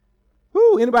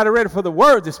Anybody ready for the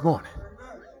word this morning?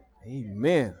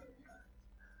 Amen.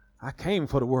 I came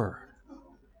for the word.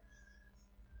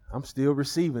 I'm still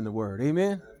receiving the word.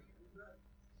 Amen.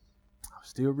 I'm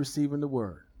still receiving the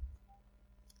word.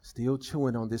 Still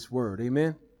chewing on this word.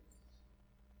 Amen.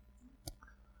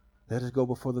 Let us go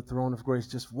before the throne of grace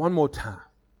just one more time.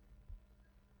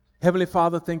 Heavenly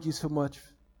Father, thank you so much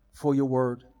for your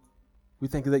word. We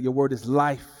thank you that your word is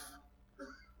life,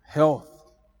 health,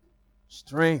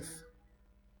 strength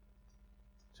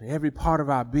to every part of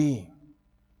our being,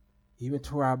 even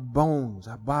to our bones,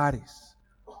 our bodies,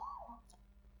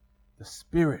 the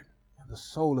spirit and the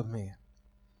soul of man.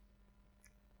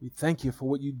 We thank you for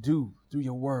what you do through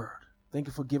your word. Thank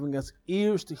you for giving us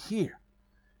ears to hear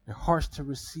and hearts to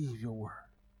receive your word.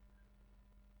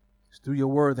 It's through your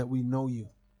word that we know you.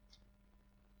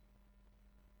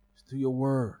 It's through your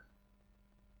word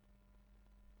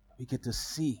we get to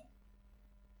see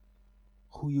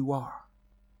who you are,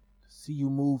 to see you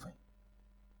moving,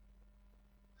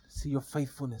 to see your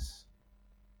faithfulness.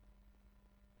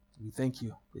 We thank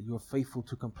you that you are faithful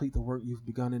to complete the work you've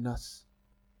begun in us.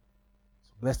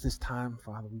 So bless this time,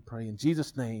 Father, we pray in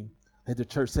Jesus' name. Let the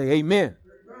church say amen.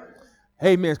 Amen.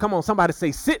 Amen. Come on, somebody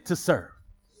say sit to serve.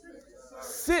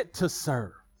 Sit to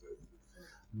serve.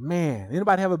 Man,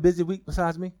 anybody have a busy week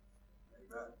besides me?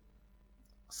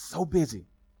 So busy.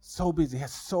 So busy.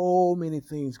 Has so many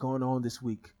things going on this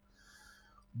week.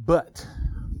 But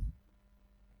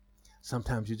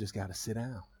sometimes you just got to sit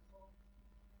down.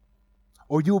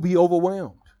 Or you'll be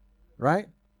overwhelmed, right?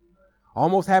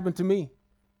 Almost happened to me.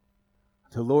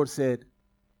 The Lord said,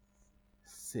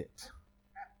 sit.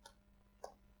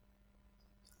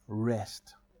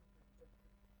 Rest.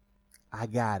 I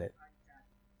got it.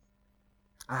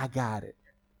 I got it.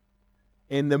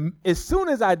 And as soon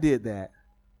as I did that,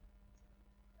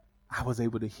 I was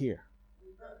able to hear.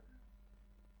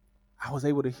 I was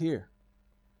able to hear.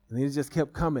 And it just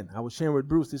kept coming. I was sharing with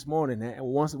Bruce this morning. And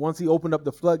once he opened up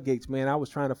the floodgates, man, I was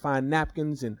trying to find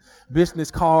napkins and business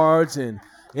cards and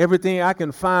everything I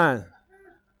can find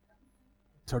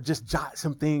to just jot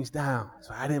some things down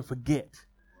so I didn't forget.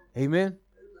 Amen?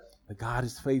 But God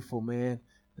is faithful, man.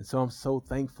 And so I'm so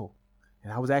thankful.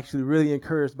 And I was actually really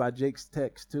encouraged by Jake's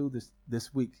text, too,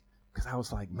 this week. Because I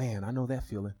was like, man, I know that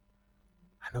feeling.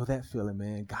 I know that feeling,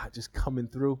 man. God just coming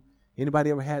through. Anybody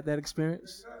ever had that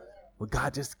experience? Where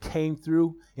God just came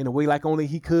through in a way like only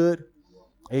he could?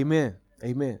 Amen.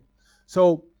 Amen.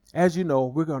 So, as you know,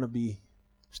 we're going to be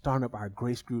starting up our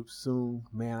grace group soon.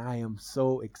 Man, I am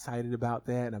so excited about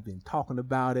that. And I've been talking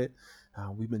about it.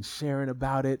 We've been sharing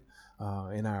about it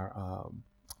in our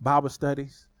Bible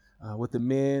studies with the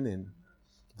men. And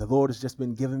the Lord has just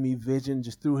been giving me vision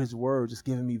just through his word, just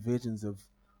giving me visions of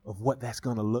what that's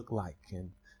going to look like. And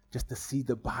just to see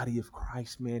the body of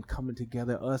Christ, man, coming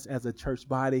together, us as a church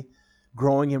body,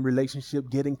 growing in relationship,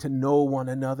 getting to know one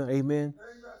another. Amen.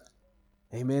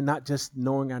 Amen. Not just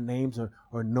knowing our names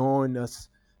or knowing us,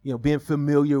 being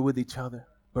familiar with each other,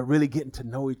 but really getting to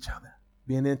know each other,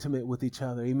 being intimate with each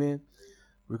other. Amen.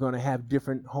 We're going to have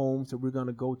different homes that we're going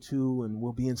to go to, and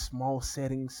we'll be in small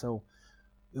settings. So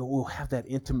we'll have that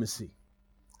intimacy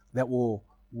that will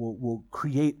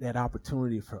create that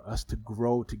opportunity for us to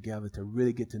grow together, to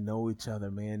really get to know each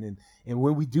other, man. And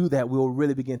when we do that, we'll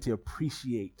really begin to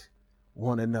appreciate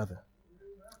one another.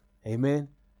 Amen.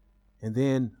 And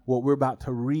then what we're about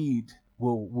to read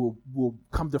will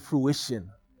come to fruition.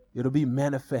 It'll be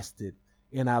manifested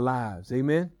in our lives.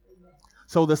 Amen.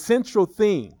 So the central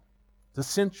theme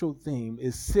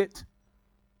is sit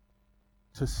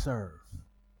to serve.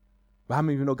 But how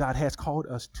many of you know God has called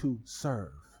us to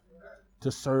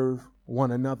serve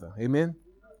one another? Amen.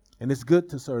 And it's good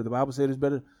to serve. The Bible said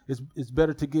it's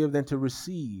better to give than to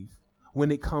receive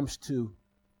when it comes to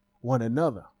one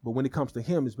another. But when it comes to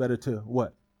him, it's better to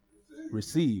what?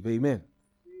 Receive. Amen.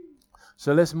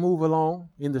 So let's move along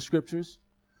in the scriptures.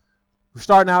 We're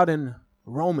starting out in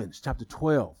Romans chapter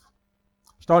 12.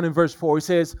 Starting in verse 4, it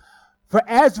says, for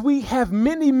as we have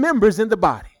many members in the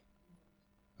body,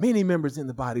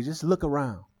 just look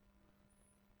around.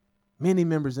 Many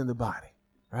members in the body,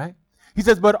 right? He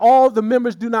says, but all the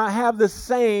members do not have the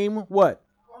same what?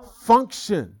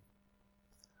 Function.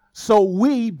 So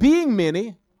we, being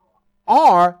many,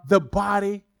 are the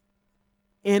body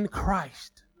in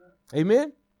Christ.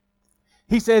 Amen.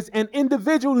 He says, and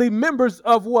individually members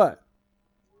of what?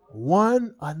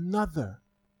 One another.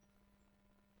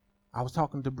 I was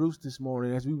talking to Bruce this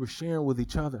morning as we were sharing with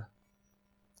each other.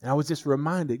 And I was just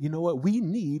reminded, you know what? We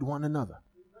need one another.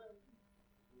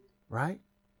 Right?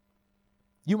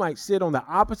 You might sit on the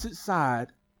opposite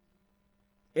side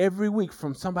every week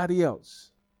from somebody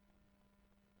else.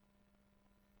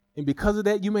 And because of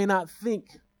that, you may not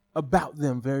think about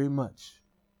them very much.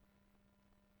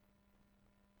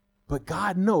 But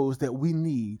God knows that we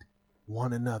need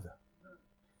one another.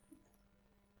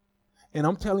 And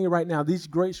I'm telling you right now, these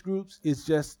grace groups is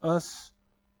just us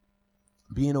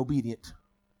being obedient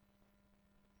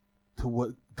to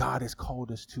what God has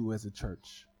called us to as a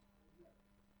church.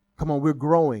 Come on, we're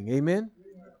growing. Amen?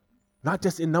 Not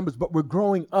just in numbers, but we're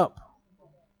growing up.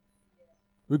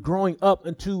 We're growing up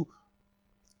into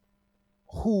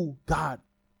who God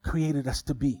created us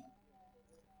to be.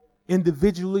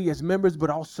 Individually as members, but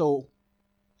also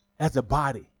as a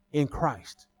body in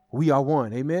Christ. We are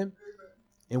one. Amen?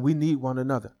 And we need one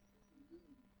another.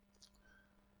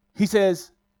 He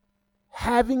says,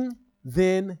 having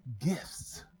then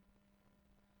gifts.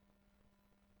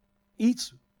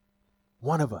 Each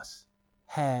one of us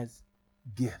has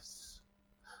gifts.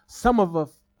 Some of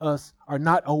us are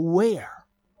not aware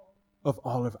of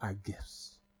all of our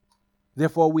gifts.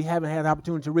 Therefore, we haven't had the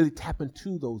opportunity to really tap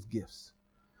into those gifts.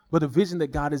 But the vision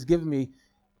that God has given me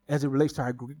as it relates to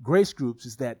our grace groups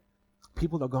is that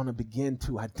people are going to begin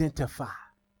to identify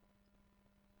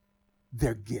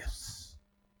their gifts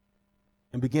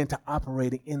and begin to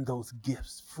operating in those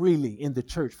gifts freely in the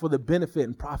church for the benefit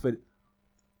and profit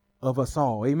of us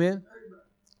all. Amen?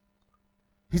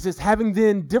 He says, having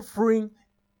then gifts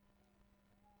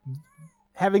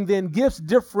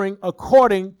differing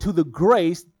according to the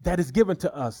grace that is given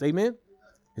to us. Amen?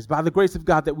 It's by the grace of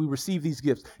God that we receive these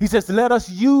gifts. He says, let us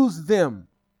use them,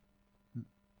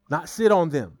 not sit on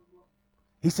them.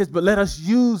 He says, but let us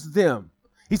use them.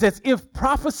 He says, if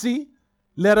prophecy,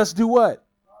 let us do what?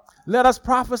 Let us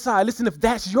prophesy. Listen, if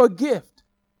that's your gift,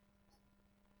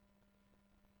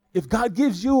 if God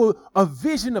gives you a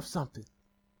vision of something,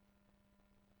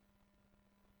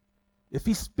 if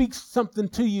he speaks something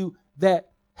to you that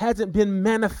hasn't been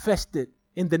manifested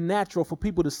in the natural for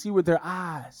people to see with their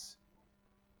eyes,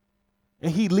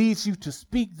 and he leads you to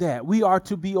speak that, we are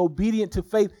to be obedient to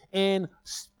faith and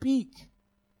speak.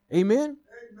 Amen? Amen.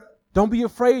 Don't be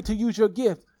afraid to use your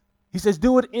gift. He says,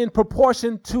 do it in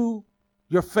proportion to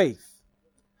your faith.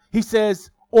 He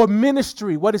says, or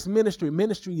ministry. What is ministry?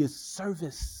 Ministry is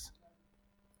service.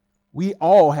 We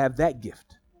all have that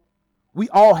gift. We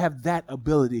all have that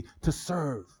ability to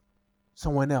serve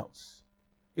someone else.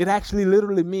 It actually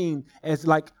literally means as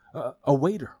like a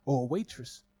waiter or a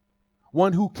waitress,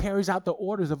 one who carries out the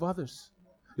orders of others.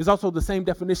 There's also the same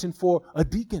definition for a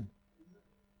deacon.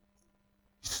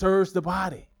 Serves the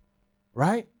body,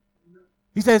 right?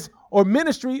 He says, or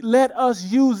ministry, let us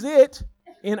use it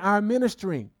in our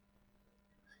ministering.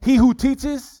 He who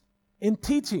teaches in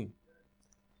teaching.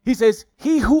 He says,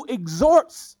 he who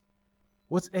exhorts.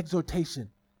 What's exhortation?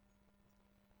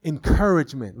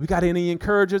 Encouragement. We got any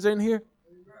encouragers in here?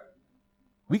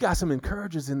 We got some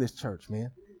encouragers in this church,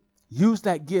 man. Use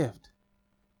that gift.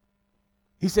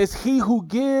 He says, he who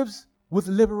gives with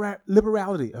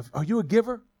liberality. Are you a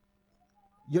giver?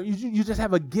 You just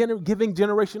have a giving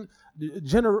generous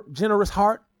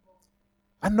heart?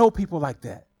 I know people like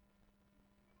that.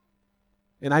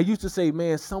 And I used to say,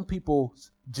 man, some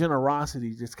people's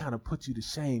generosity just kind of puts you to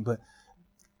shame, but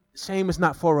shame is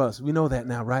not for us. We know that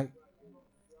now, right?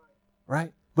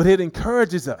 Right? But it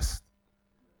encourages us,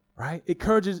 right? It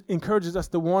encourages us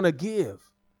to want to give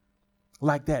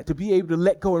like that, to be able to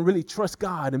let go and really trust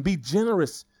God and be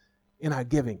generous in our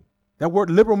giving. That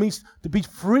word liberal means to be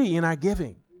free in our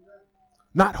giving,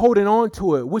 not holding on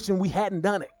to it, wishing we hadn't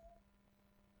done it,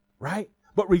 right?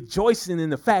 But rejoicing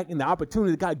in the fact and the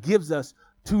opportunity that God gives us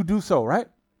to do so, right?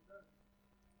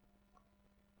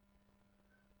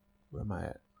 Where am I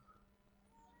at?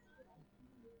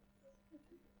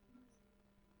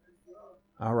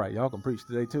 All right, y'all can preach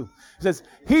today too. It says,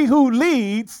 he who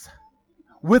leads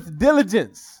with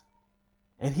diligence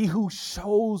and he who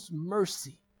shows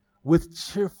mercy with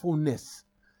cheerfulness.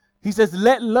 He says,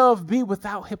 let love be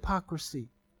without hypocrisy.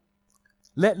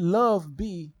 Let love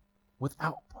be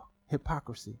without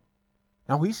hypocrisy.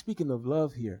 Now, when he's speaking of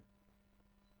love here,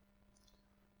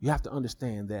 you have to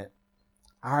understand that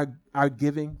our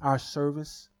giving, our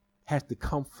service has to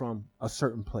come from a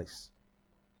certain place.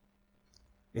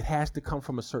 It has to come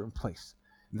from a certain place.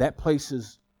 That place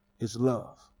is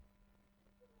love.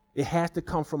 It has to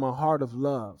come from a heart of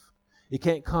love. It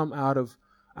can't come out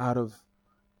of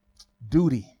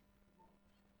duty.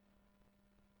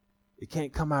 It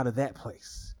can't come out of that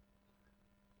place.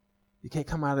 It can't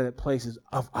come out of that place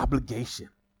of obligation.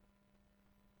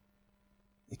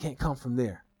 It can't come from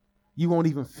there. You won't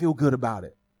even feel good about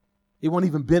it. It won't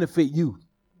even benefit you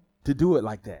to do it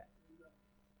like that.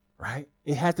 Right?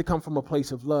 It has to come from a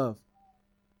place of love.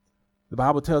 The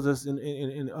Bible tells us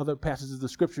in other passages of the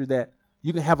scripture that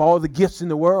You can have all the gifts in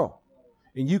the world,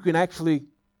 and you can actually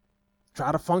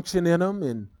try to function in them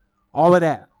and all of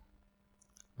that.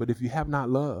 But if you have not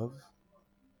love,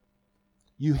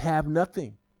 you have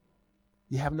nothing.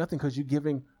 You have nothing because you're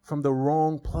giving from the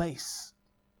wrong place,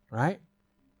 right?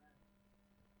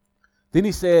 Then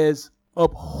he says,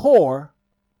 abhor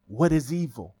what is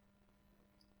evil.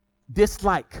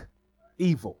 Dislike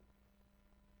evil,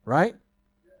 right?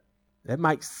 That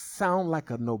might sound like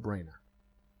a no-brainer.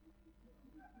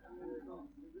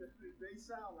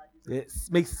 It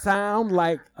may sound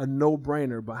like a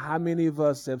no-brainer, but how many of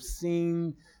us have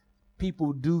seen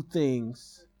people do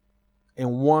things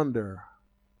and wonder,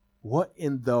 what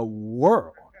in the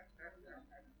world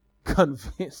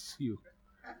convinced you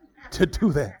to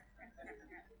do that?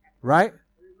 Right?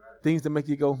 Things that make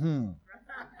you go,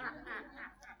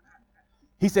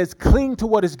 He says, cling to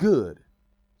what is good.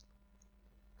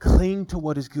 Cling to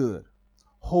what is good.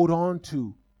 Hold on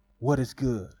to what is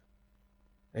good.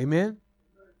 Amen?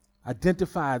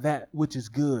 Identify that which is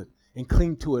good and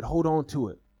cling to it. Hold on to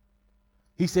it.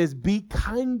 He says, be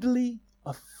kindly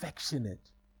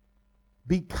affectionate.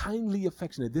 Be kindly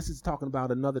affectionate. This is talking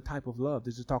about another type of love.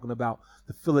 This is talking about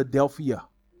the Philadelphia,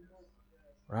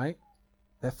 right?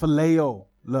 That phileo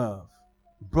love,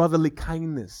 brotherly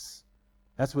kindness.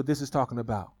 That's what this is talking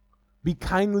about. Be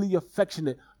kindly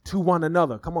affectionate to one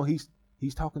another. Come on, he's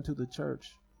talking to the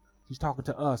church. He's talking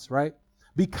to us, right?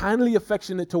 Be kindly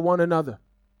affectionate to one another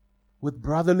with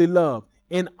brotherly love,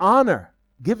 in honor,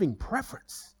 giving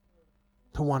preference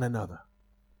to one another.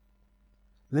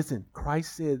 Listen,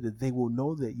 Christ said that they will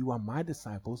know that you are my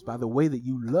disciples by the way that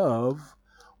you love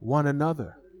one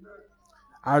another.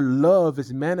 Our love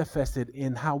is manifested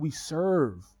in how we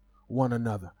serve one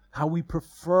another, how we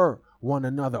prefer one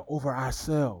another over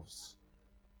ourselves,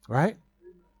 right?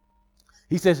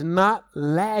 He says, not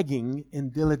lagging in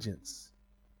diligence.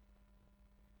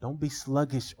 Don't be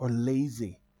sluggish or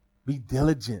lazy. Be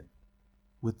diligent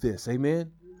with this.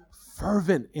 Amen.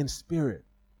 Fervent in spirit.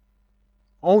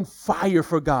 On fire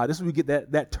for God. This is where we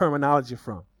get that terminology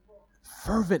from.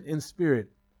 Fervent in spirit.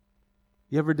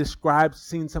 You ever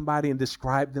seen somebody and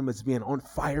describe them as being on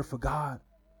fire for God?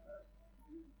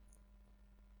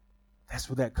 That's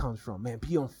where that comes from. Man,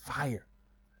 be on fire.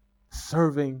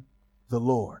 Serving the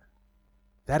Lord.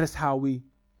 That is how we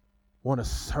want to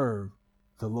serve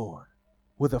the Lord.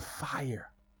 With a fire.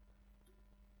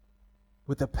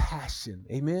 With a passion.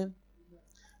 Amen?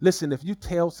 Listen, if you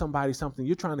tell somebody something,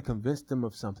 you're trying to convince them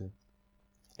of something,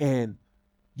 and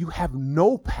you have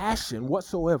no passion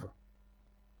whatsoever,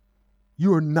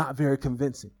 you are not very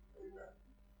convincing.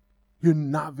 You're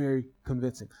not very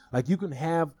convincing. Like, you can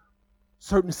have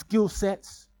certain skill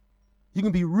sets. You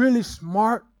can be really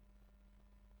smart,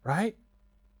 right?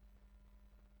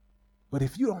 But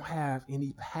if you don't have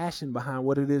any passion behind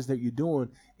what it is that you're doing,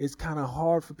 it's kind of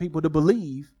hard for people to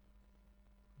believe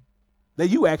that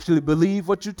you actually believe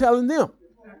what you're telling them.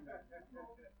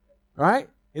 Right?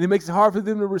 And it makes it hard for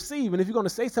them to receive. And if you're going to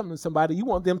say something to somebody, you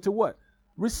want them to what?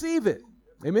 Receive it.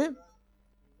 Amen?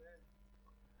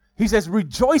 He says,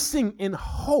 rejoicing in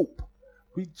hope.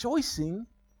 Rejoicing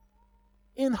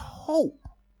in hope.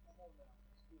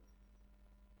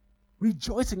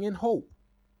 Rejoicing in hope.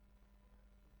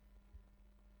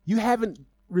 You haven't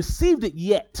received it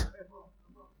yet.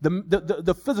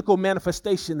 The physical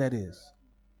manifestation, that is.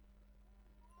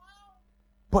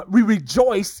 But we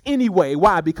rejoice anyway.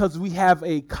 Why? Because we have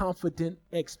a confident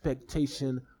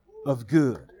expectation of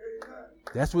good.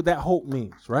 That's what that hope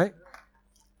means, right?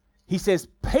 He says,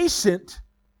 patient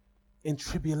in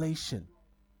tribulation.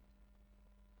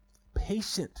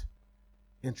 Patient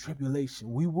in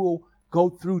tribulation. We will go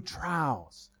through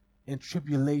trials and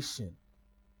tribulation.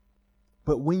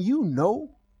 But when you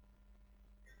know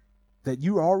that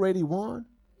you already won,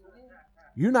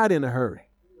 you're not in a hurry.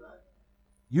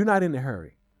 You're not in a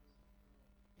hurry.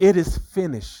 It is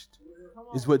finished,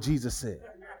 is what Jesus said.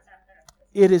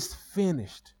 It is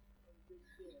finished.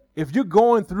 If you're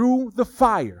going through the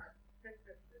fire,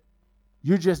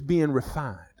 you're just being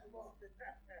refined.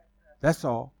 That's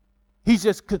all. He's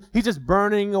just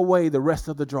burning away the rest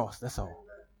of the dross. That's all.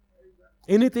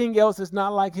 Anything else that's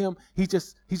not like him, he's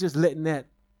just letting that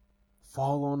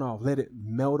fall on off. Let it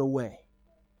melt away.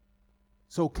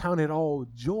 So count it all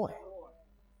joy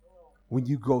when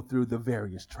you go through the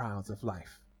various trials of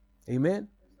life. Amen?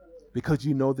 Because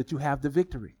you know that you have the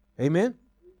victory. Amen?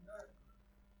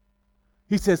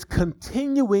 He says,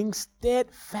 continuing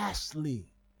steadfastly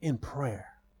in prayer.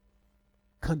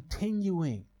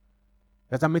 Continuing.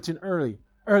 As I mentioned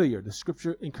earlier, the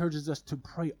scripture encourages us to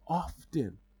pray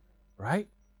often, right?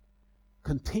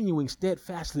 Continuing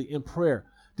steadfastly in prayer.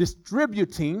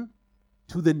 Distributing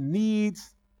to the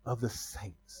needs of the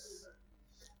saints.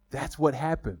 That's what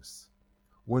happens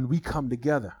when we come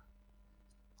together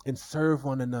and serve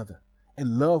one another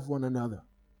and love one another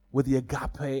with the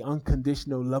agape,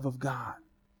 unconditional love of God.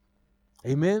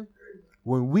 Amen?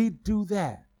 When we do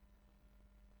that,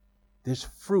 there's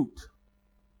fruit.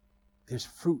 There's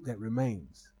fruit that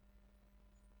remains.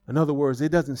 In other words,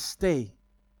 it doesn't stay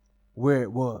where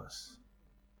it was.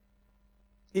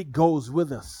 It goes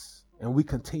with us, and we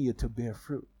continue to bear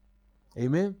fruit.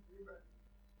 Amen?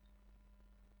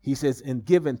 He says, and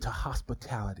given to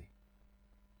hospitality.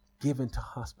 Given to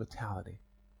hospitality.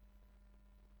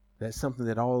 That's something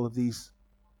that all of these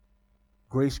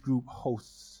Grace Group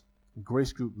hosts,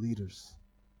 Grace Group leaders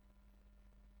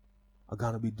are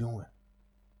going to be doing.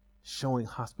 Showing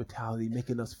hospitality,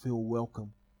 making us feel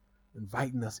welcome,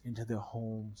 inviting us into their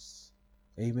homes.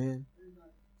 Amen?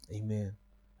 Amen.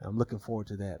 I'm looking forward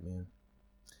to that, man.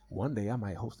 One day I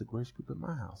might host a Grace Group at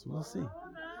my house. We'll see.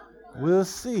 We'll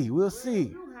see. We'll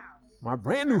see. My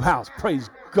brand new house. Praise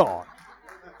God.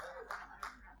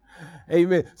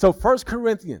 Amen. So 1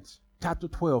 Corinthians chapter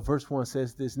 12, verse 1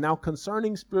 says this. Now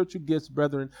concerning spiritual gifts,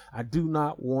 brethren, I do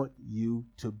not want you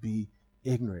to be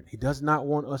ignorant. He does not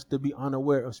want us to be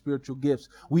unaware of spiritual gifts.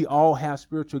 We all have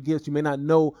spiritual gifts. You may not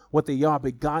know what they are,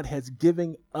 but God has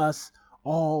given us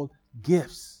all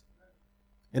gifts.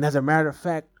 And as a matter of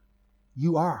fact,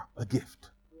 you are a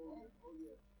gift.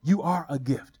 You are a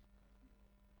gift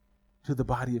to the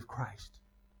body of Christ.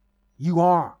 You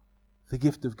are the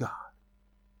gift of God.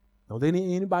 Don't let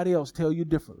anybody else tell you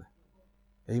differently.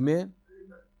 Amen?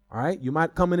 All right? You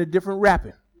might come in a different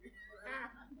wrapping,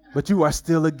 but you are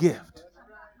still a gift.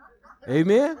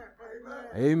 Amen?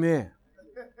 Amen.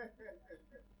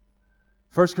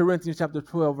 1 Corinthians chapter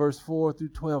 12, verse 4 through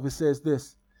 12, it says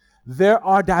this. There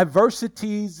are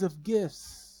diversities of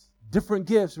gifts, different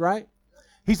gifts, right?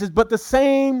 He says, but the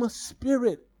same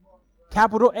Spirit,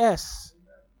 capital S,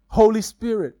 Holy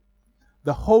Spirit.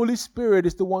 The Holy Spirit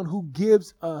is the one who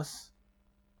gives us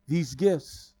these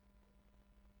gifts.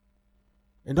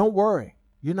 And don't worry,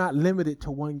 you're not limited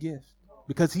to one gift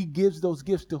because he gives those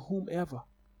gifts to whomever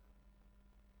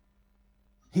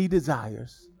he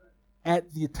desires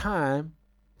at the time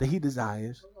that he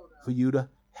desires for you to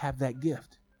have that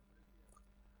gift.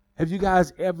 Have you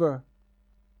guys ever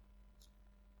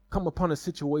come upon a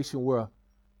situation where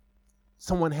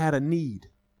someone had a need?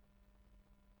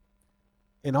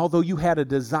 And although you had a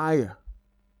desire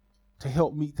to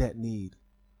help meet that need,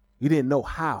 you didn't know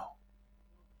how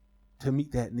to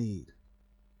meet that need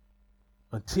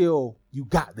until you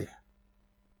got there.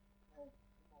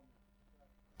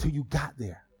 Till you got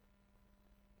there.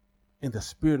 And the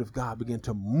Spirit of God began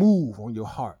to move on your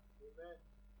heart.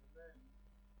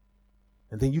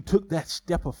 And then you took that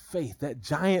step of faith, that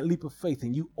giant leap of faith,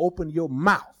 and you opened your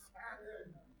mouth.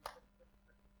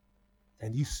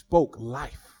 And you spoke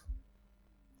life.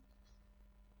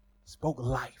 Spoke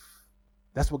life.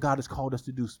 That's what God has called us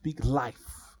to do. Speak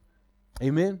life.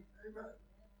 Amen.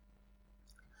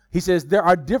 He says there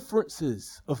are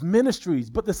differences of ministries,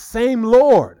 but the same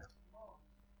Lord.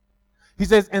 He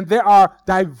says, and there are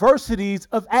diversities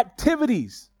of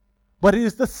activities, but it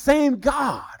is the same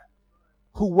God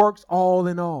who works all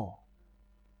in all.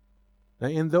 Now,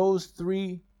 in those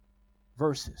three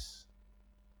verses,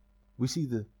 we see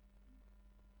the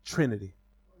Trinity.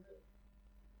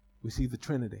 We see the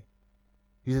Trinity.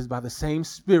 He says, by the same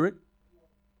Spirit,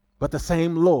 but the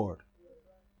same Lord,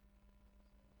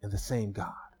 and the same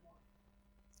God.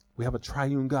 We have a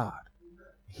triune God.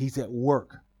 He's at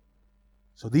work.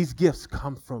 So these gifts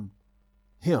come from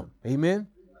him. Amen?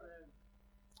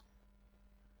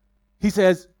 He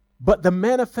says, but the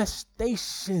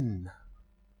manifestation,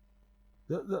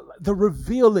 the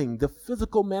revealing, the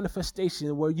physical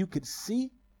manifestation where you could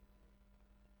see,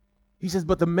 he says,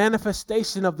 but the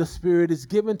manifestation of the Spirit is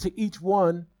given to each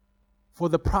one for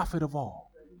the profit of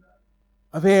all,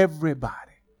 of everybody.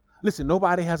 Listen,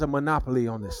 nobody has a monopoly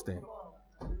on this thing,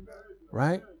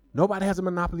 right? Nobody has a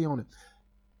monopoly on it.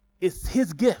 It's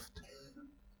his gift.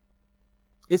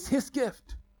 It's his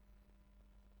gift.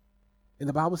 And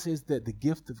the Bible says that the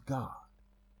gift of God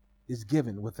is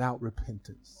given without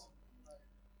repentance.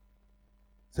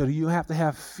 So you have to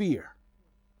have fear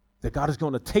that God is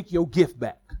going to take your gift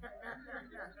back.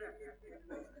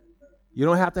 You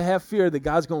don't have to have fear that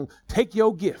God's going to take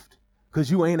your gift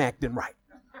because you ain't acting right.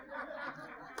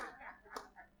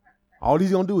 All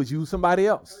he's going to do is use somebody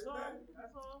else.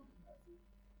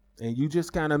 And you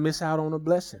just kind of miss out on a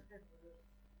blessing.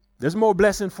 There's more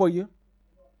blessing for you,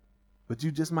 but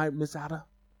you just might miss out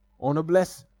on a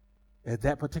blessing at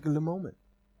that particular moment.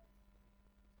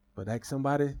 But like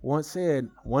somebody once said,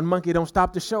 one monkey don't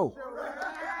stop the show.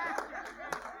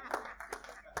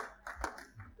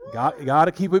 Got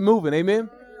to keep it moving. Amen.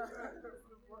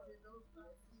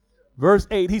 Verse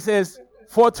 8, he says,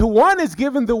 for to one is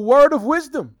given the word of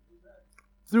wisdom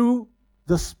through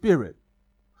the Spirit.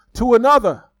 To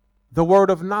another, the word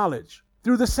of knowledge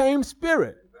through the same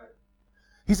Spirit.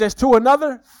 He says, to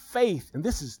another, faith. And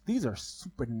these are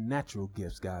supernatural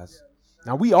gifts, guys.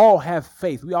 Now, we all have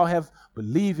faith. We all have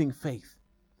believing faith.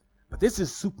 But this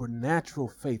is supernatural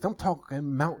faith. I'm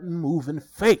talking mountain moving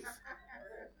faith.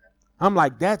 I'm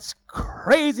like, that's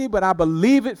crazy, but I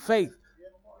believe it, faith.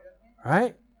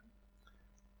 Right?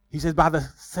 He says, by the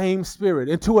same Spirit.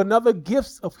 And to another,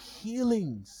 gifts of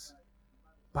healings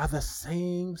by the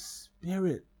same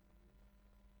Spirit.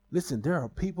 Listen, there are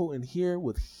people in here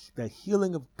with the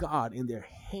healing of God in their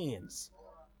hands.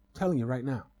 I'm telling you right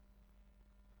now.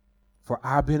 For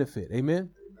our benefit.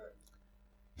 Amen.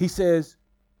 He says,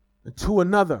 to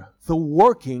another, the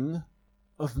working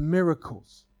of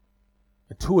miracles.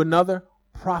 And to another,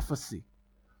 prophecy.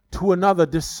 To another,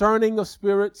 discerning of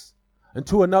spirits. And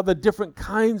to another, different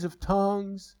kinds of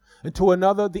tongues. And to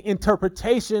another, the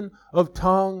interpretation of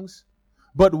tongues.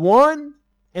 But one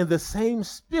and the same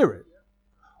Spirit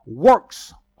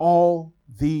works all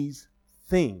these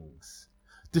things,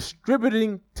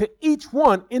 distributing to each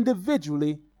one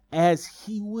individually as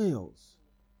he wills.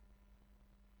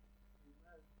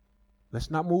 Let's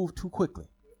not move too quickly.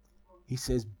 He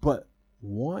says, but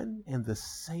one and the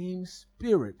same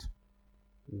Spirit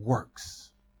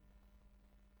works.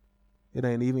 It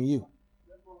ain't even you.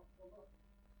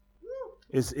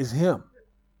 It's him.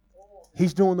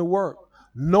 He's doing the work.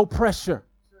 No pressure.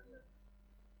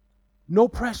 No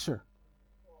pressure.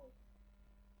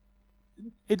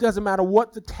 It doesn't matter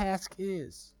what the task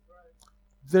is.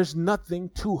 There's nothing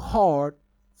too hard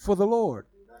for the Lord.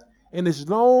 And as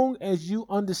long as you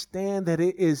understand that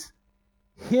it is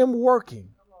him working,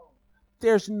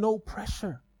 there's no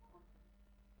pressure.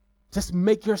 Just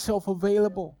make yourself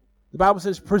available. The Bible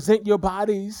says, present your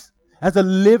bodies as a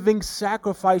living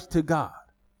sacrifice to God.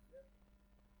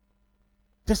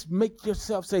 Just make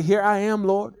yourself say, here I am,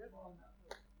 Lord.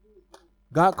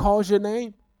 God calls your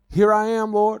name. Here I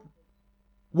am, Lord.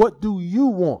 What do you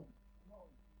want?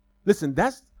 Listen,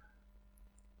 that's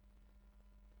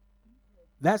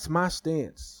my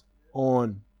stance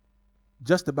on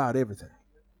just about everything.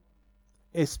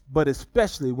 But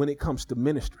especially when it comes to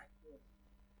ministry.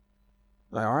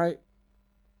 Like, all right,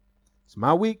 it's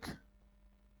my week.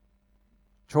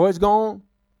 Troy's gone.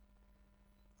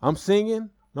 I'm singing.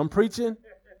 I'm preaching.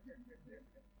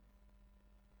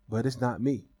 But it's not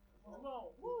me.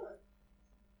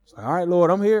 It's like, all right,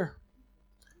 Lord, I'm here.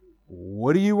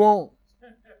 What do you want?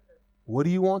 What do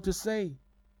you want to say?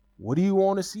 What do you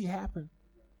want to see happen?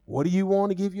 What do you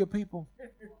want to give your people?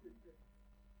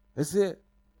 That's it.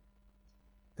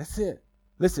 That's it.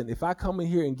 Listen, if I come in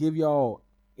here and give y'all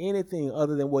anything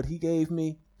other than what he gave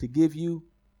me to give you,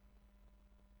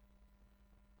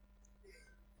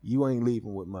 you ain't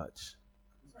leaving with much.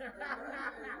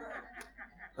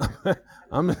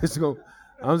 I'm just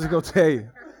gonna tell you,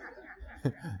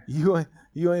 you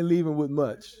ain't leaving with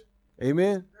much.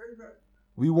 Amen.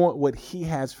 We want what he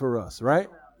has for us, right?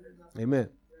 Amen.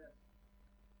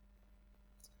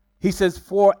 He says,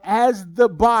 for as the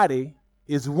body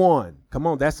is one. Come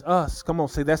on, that's us. Come on,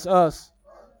 say that's us.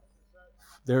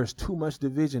 There's too much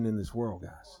division in this world,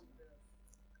 guys.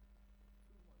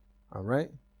 All right?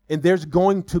 And there's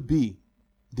going to be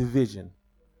division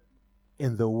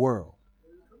in the world.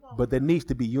 But there needs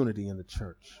to be unity in the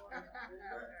church.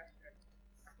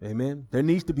 Amen. There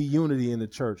needs to be unity in the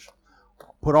church.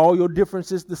 Put all your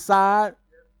differences aside,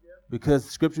 because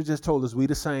Scripture just told us we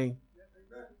the same.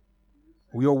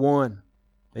 We are one.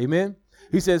 Amen.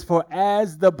 He says, for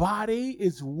as the body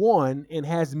is one and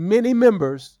has many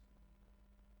members,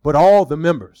 but all the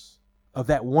members of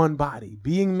that one body,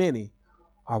 being many,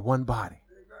 are one body.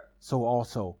 So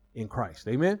also in Christ.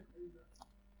 Amen.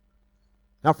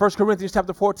 Now 1 Corinthians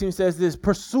chapter 14 says this,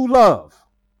 pursue love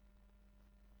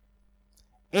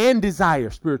and desire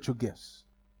spiritual gifts.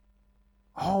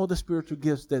 All the spiritual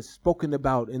gifts that's spoken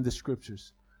about in the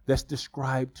scriptures, that's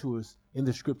described to us in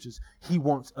the scriptures, he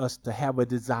wants us to have a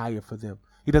desire for them.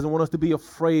 He doesn't want us to be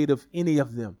afraid of any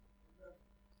of them.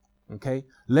 Okay?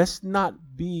 Let's not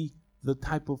be the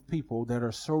type of people that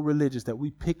are so religious that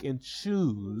we pick and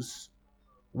choose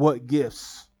what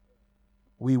gifts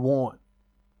we want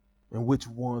and which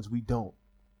ones we don't.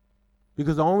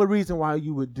 Because the only reason why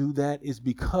you would do that is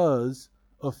because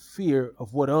of fear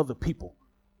of what other people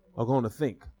are going to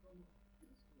think.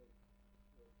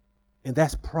 And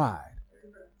that's pride.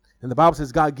 And the Bible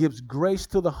says God gives grace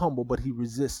to the humble, but he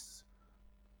resists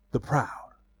the proud.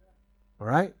 All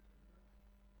right?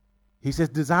 He says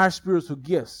desire spiritual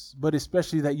gifts, but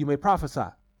especially that you may prophesy.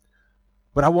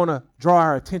 But I want to draw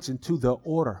our attention to the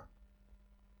order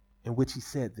in which he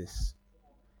said this.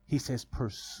 He says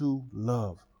pursue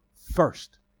love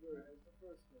first.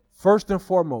 First and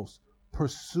foremost,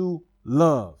 pursue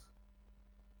love.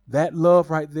 That love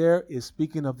right there is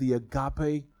speaking of the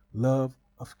agape love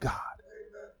of God.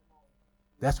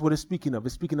 That's what it's speaking of.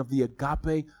 It's speaking of the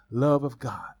agape love of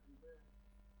God.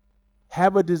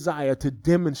 Have a desire to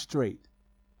demonstrate,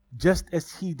 just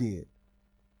as he did,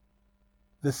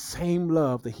 the same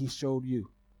love that he showed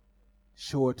you.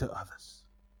 Show it to others.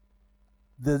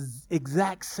 The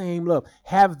exact same love.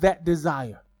 Have that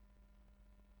desire.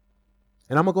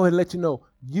 And I'm going to go ahead and let you know,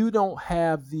 you don't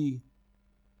have the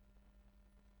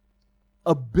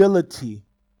ability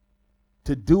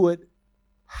to do it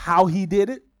how he did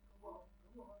it,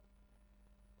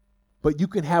 but you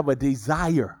can have a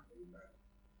desire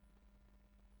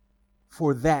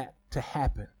for that to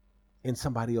happen in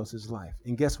somebody else's life.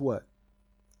 And guess what?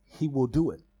 He will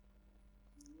do it.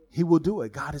 He will do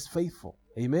it. God is faithful.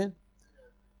 Amen.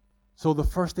 So the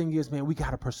first thing is, man, we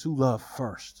got to pursue love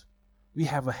first. We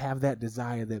have that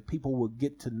desire that people will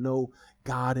get to know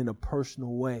God in a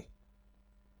personal way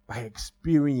by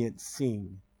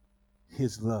experiencing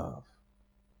his love.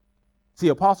 See,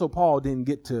 Apostle Paul didn't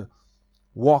get to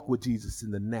walk with Jesus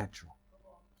in the natural,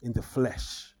 in the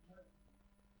flesh.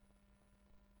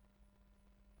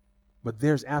 But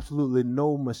there's absolutely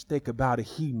no mistake about it.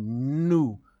 He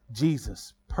knew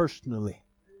Jesus personally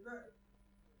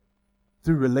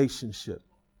through relationship.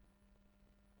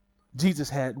 Jesus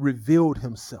had revealed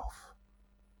himself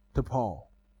to Paul.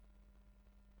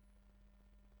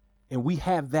 And we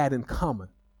have that in common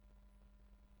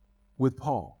with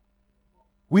Paul.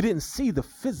 We didn't see the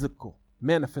physical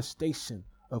manifestation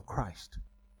of Christ.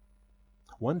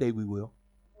 One day we will.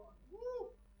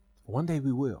 One day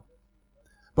we will.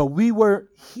 But we were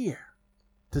here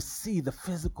to see the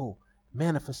physical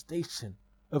manifestation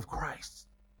of Christ.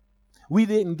 We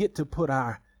didn't get to put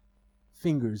our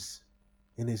fingers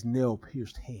in his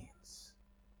nail-pierced hands.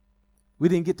 We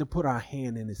didn't get to put our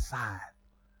hand in his side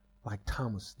like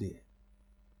Thomas did.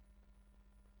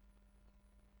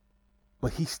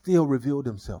 But he still revealed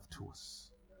himself to us.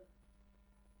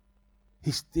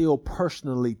 He still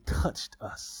personally touched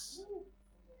us.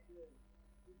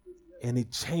 And he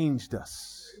changed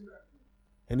us.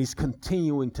 And he's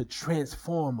continuing to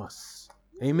transform us.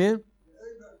 Amen?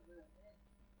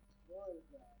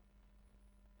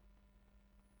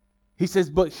 He says,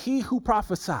 but he who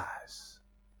prophesies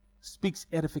speaks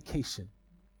edification.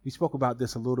 We spoke about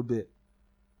this a little bit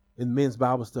in men's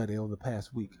Bible study over the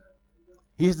past week.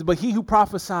 He says, but he who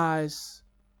prophesies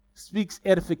speaks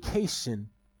edification,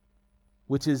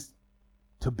 which is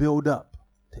to build up.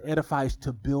 To edify is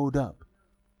to build up.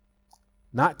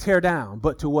 Not tear down,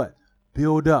 but to what?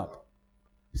 Build up.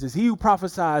 He says, he who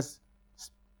prophesies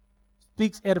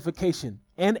speaks edification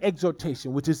and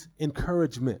exhortation, which is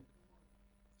encouragement,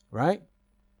 right?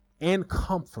 And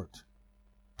comfort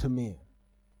to men.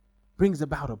 Brings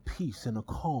about a peace and a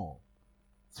calm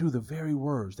through the very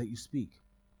words that you speak.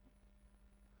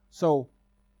 So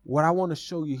what I want to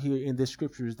show you here in this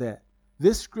scripture is that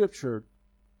this scripture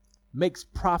makes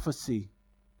prophecy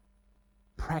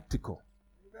practical.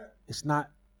 It's not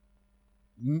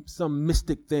some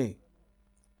mystic thing.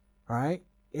 All right?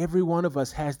 Every one of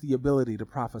us has the ability to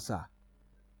prophesy.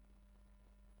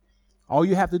 All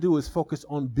you have to do is focus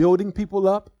on building people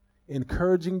up,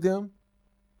 encouraging them,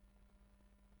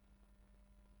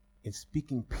 and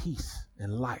speaking peace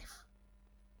and life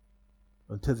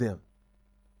unto them,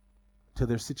 to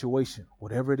their situation,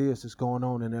 whatever it is that's going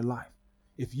on in their life.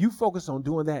 If you focus on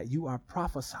doing that, you are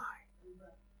prophesying.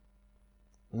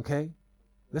 Okay?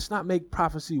 Let's not make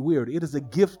prophecy weird. It is a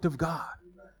gift of God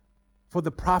for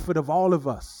the profit of all of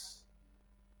us.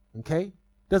 Okay?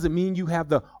 Doesn't mean you have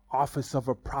the office of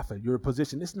a prophet, your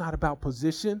position. It's not about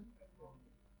position.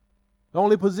 The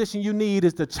only position you need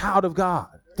is the child of God.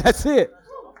 That's it.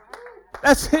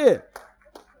 That's it.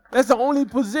 That's the only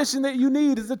position that you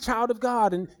need is the child of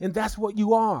God, and that's what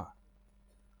you are.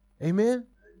 Amen?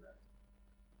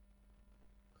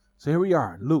 So here we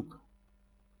are, Luke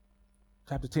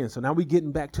chapter 10. So now we're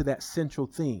getting back to that central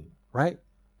theme, right?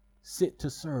 Sit to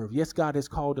serve. Yes, God has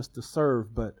called us to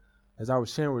serve, but as I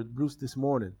was sharing with Bruce this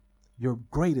morning, your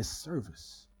greatest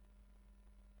service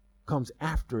comes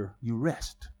after you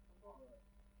rest.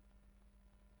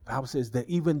 The Bible says that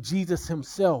even Jesus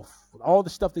himself, with all the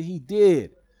stuff that he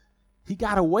did, he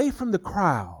got away from the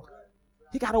crowd.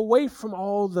 He got away from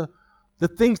all the the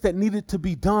things that needed to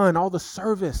be done, all the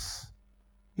service.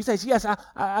 He says, yes,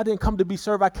 I didn't come to be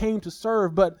served. I came to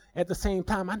serve, but at the same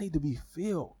time, I need to be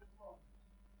filled.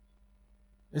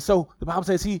 And so the Bible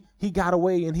says he got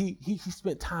away and he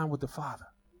spent time with the Father.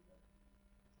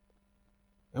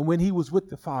 And when he was with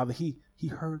the Father, he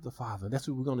heard the Father. That's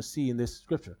what we're going to see in this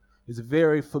scripture. It's a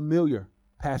very familiar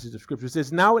passage of scripture. It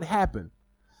says, now it happened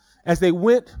as they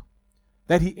went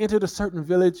that he entered a certain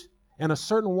village, and a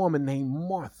certain woman named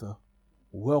Martha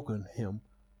welcomed him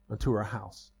unto her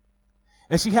house.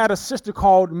 And she had a sister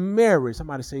called Mary.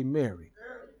 Somebody say Mary.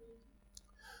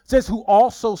 It says, who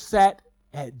also sat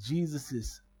at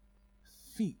Jesus's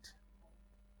feet.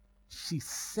 She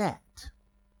sat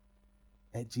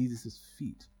at Jesus's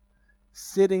feet.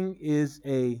 Sitting is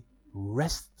a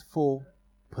restful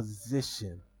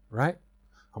position, right?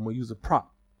 I'm going to use a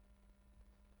prop.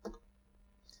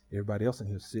 Everybody else in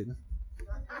here is sitting.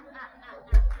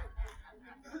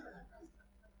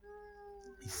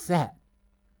 He sat.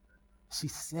 She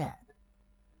sat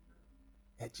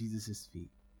at Jesus' feet.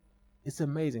 It's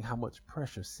amazing how much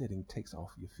pressure sitting takes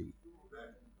off your feet.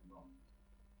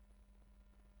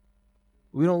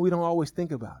 We don't always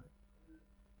think about it.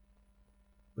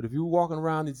 But if you're walking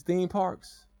around these theme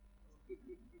parks,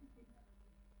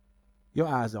 your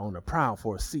eyes are on the prowl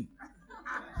for a seat.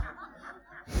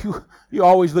 You're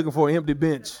always looking for an empty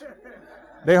bench.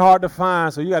 They're hard to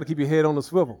find, so you got to keep your head on the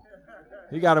swivel.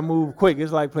 You got to move quick.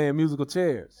 It's like playing musical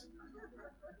chairs.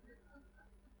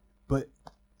 But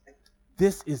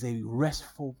this is a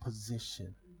restful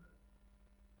position.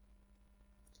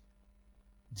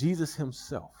 Jesus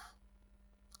himself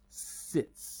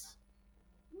sits.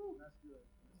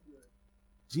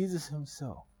 Jesus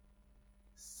himself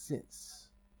sits.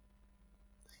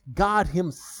 God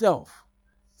himself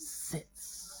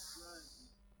sits.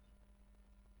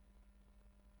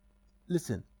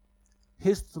 Listen,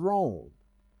 his throne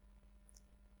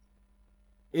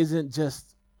isn't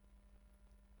just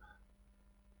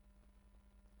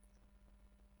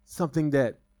something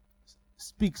that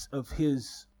speaks of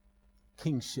his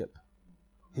kingship,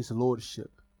 his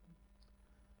lordship.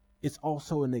 It's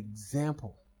also an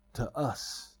example to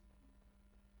us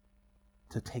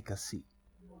to take a seat.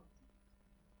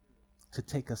 To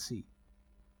take a seat.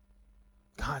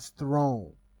 God's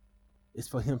throne is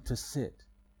for him to sit.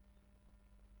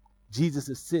 Jesus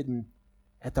is sitting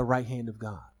at the right hand of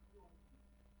God.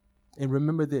 And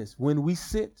remember this, when we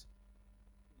sit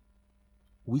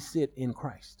in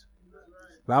Christ.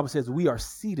 The Bible says we are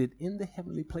seated in the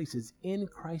heavenly places in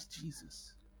Christ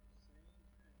Jesus.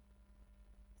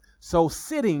 So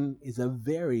sitting is a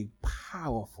very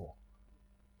powerful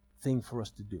thing for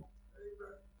us to do,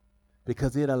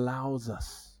 because it allows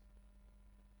us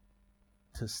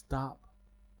to stop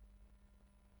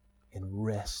and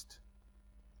rest.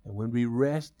 And when we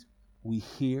rest, we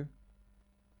hear,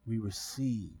 we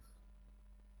receive,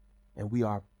 and we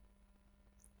are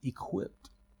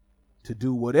equipped to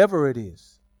do whatever it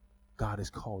is God has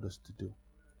called us to do.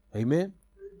 Amen?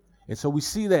 And so we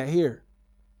see that here.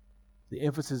 The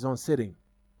emphasis on sitting.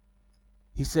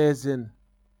 He says if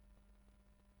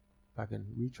I can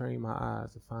retrain my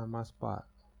eyes to find my spot.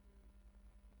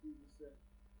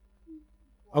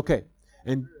 Okay.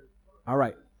 And all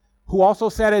right. Who also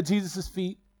sat at Jesus'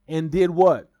 feet and did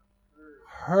what?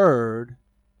 Heard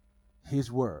his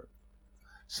word.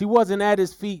 She wasn't at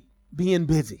his feet being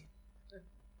busy.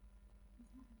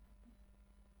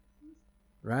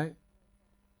 Right?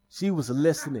 She was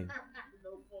listening.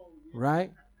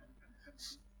 Right?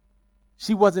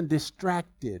 She wasn't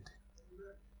distracted.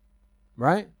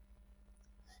 Right?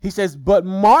 He says, but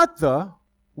Martha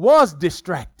was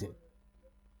distracted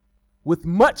with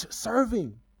much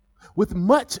serving. With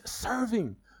much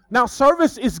serving. Now,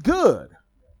 service is good,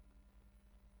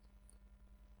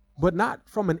 but not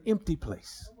from an empty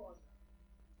place.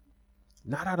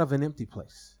 Not out of an empty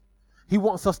place. He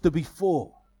wants us to be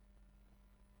full.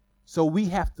 So we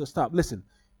have to stop. Listen,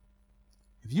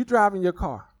 if you're driving your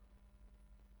car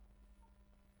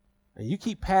and you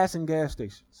keep passing gas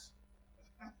stations,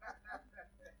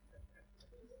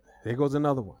 there goes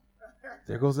another one.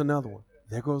 There goes another one.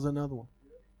 There goes another one.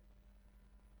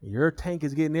 Your tank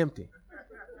is getting empty.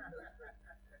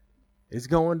 It's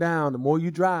going down. The more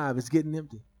you drive, it's getting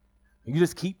empty. And you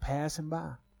just keep passing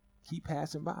by. Keep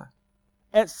passing by.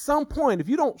 At some point, if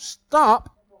you don't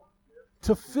stop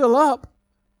to fill up,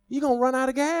 you're going to run out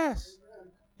of gas.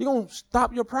 You're going to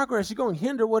stop your progress. You're going to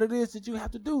hinder what it is that you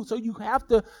have to do. So you have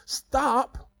to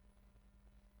stop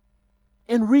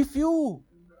and refuel.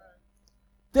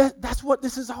 That's what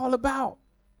this is all about.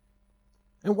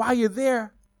 And while you're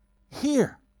there,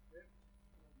 hear.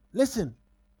 Listen.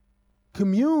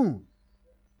 Commune.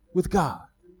 with God.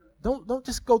 Don't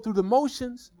just go through the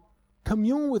motions.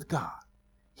 Commune with God.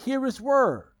 Hear his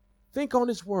word. Think on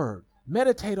his word.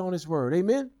 Meditate on his word.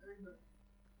 Amen?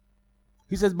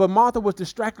 He says, but Martha was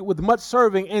distracted with much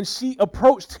serving, and she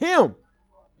approached him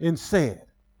and said,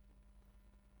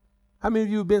 how many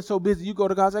of you have been so busy you go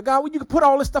to God and say, God, what you can put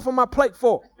all this stuff on my plate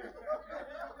for?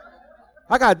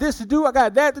 I got this to do. I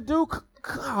got that to do.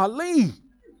 Golly.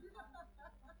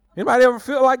 Anybody ever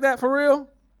feel like that for real?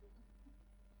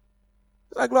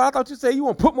 It's like, Lord, I thought you said you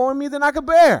want to put more on me than I could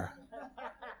bear.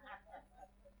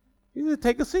 You need to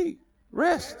take a seat.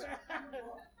 Rest.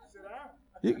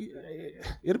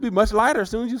 It'll be much lighter as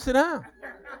soon as you sit down.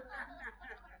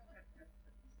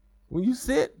 When you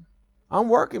sit, I'm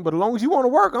working, but as long as you want to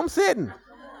work, I'm sitting.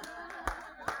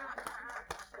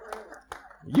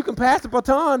 You can pass the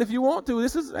baton if you want to.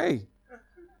 This is, hey,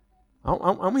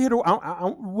 I'm here to,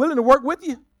 I'm willing to work with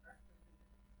you.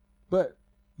 But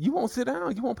you won't sit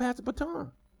down. You won't pass the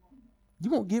baton. You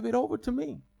won't give it over to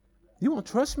me. You won't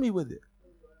trust me with it.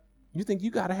 You think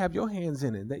you got to have your hands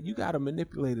in it, that you got to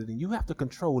manipulate it, and you have to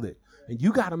control it, and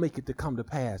you got to make it to come to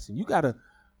pass, and you got to,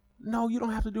 no, you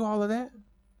don't have to do all of that.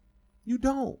 You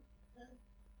don't.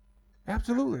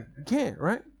 Absolutely. You can't,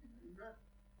 right?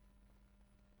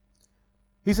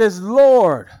 He says,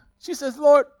 Lord. She says,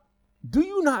 Lord, do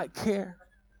you not care?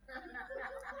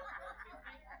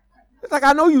 It's like,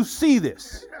 I know you see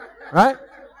this, right?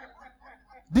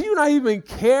 Do you not even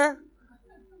care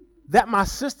that my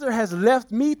sister has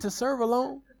left me to serve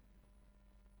alone?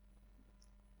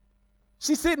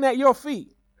 She's sitting at your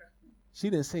feet. She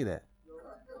didn't say that.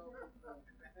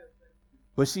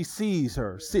 But she sees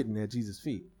her sitting at Jesus'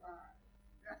 feet.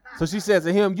 So she says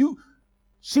to him,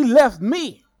 she left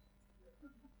me.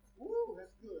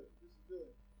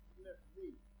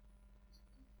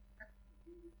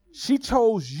 She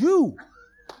chose you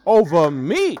over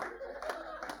me.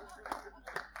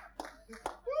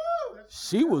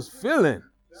 She was feeling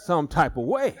some type of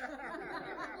way.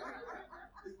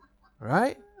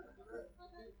 Right?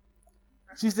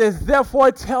 She says,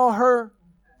 therefore tell her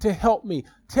to help me.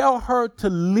 Tell her to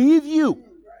leave you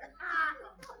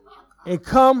and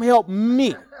come help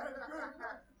me.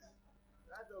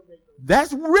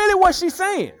 That's really what she's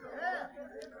saying.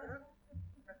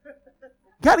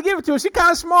 Got to give it to her. She's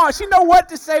kind of smart. She know what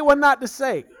to say, what not to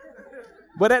say.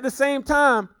 But at the same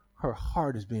time, her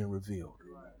heart is being revealed.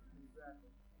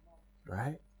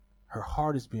 Right? Her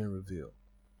heart is being revealed.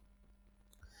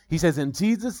 He says, and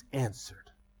Jesus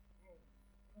answered.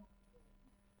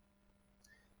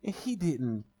 And he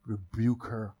didn't rebuke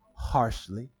her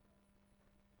harshly,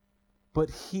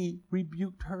 but he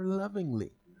rebuked her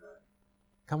lovingly.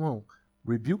 Come on.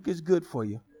 Rebuke is good for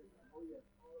you.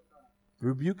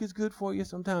 Rebuke is good for you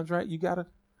sometimes, right? You got to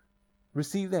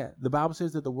receive that. The Bible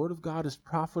says that the word of God is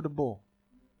profitable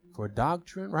for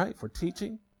doctrine, right? For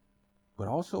teaching, but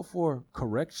also for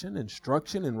correction,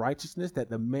 instruction, and righteousness, that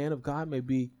the man of God may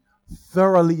be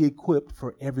thoroughly equipped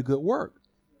for every good work,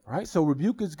 right? So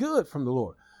rebuke is good from the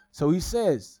Lord. So he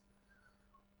says,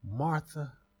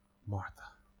 Martha, Martha.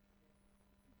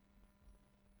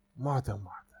 Martha,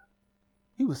 Martha.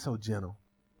 He was so gentle.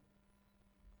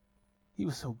 He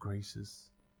was so gracious.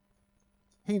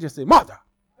 He didn't just say, Martha,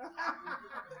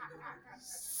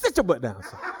 sit your butt down,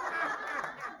 son.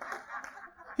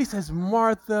 He says,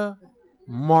 Martha,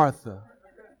 Martha,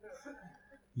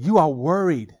 you are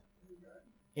worried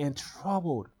and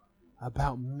troubled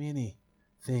about many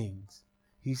things.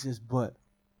 He says, but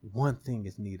one thing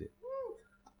is needed.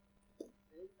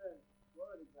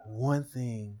 One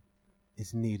thing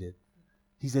is needed.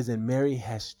 He says, and Mary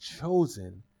has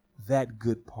chosen that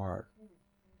good part.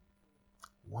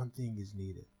 One thing is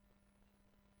needed.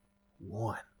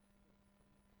 One.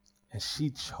 And she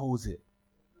chose it.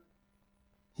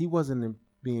 He wasn't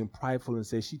being prideful and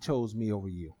say, she chose me over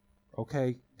you.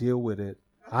 Okay, deal with it.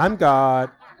 I'm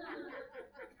God.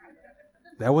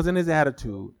 That wasn't his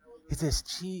attitude. He says,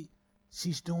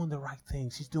 she's doing the right thing.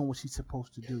 She's doing what she's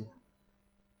supposed to do.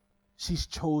 She's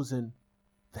chosen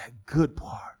that good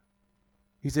part.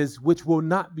 He says, which will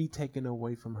not be taken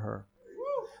away from her.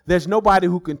 There's nobody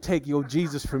who can take your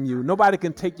Jesus from you. Nobody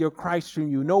can take your Christ from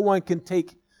you. No one can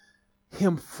take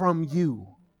him from you.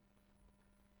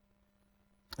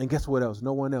 And guess what else?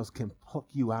 No one else can pluck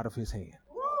you out of his hand.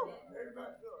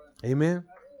 Amen?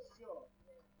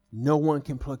 No one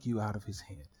can pluck you out of his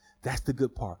hand. That's the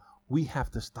good part. We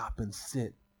have to stop and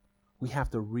sit. We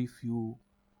have to refuel.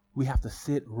 We have to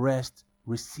sit, rest,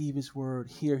 receive his word.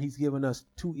 Here, he's given us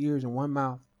 2 ears and 1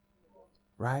 mouth.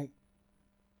 Right?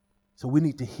 So we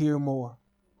need to hear more.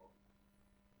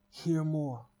 Hear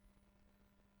more.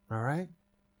 All right?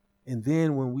 And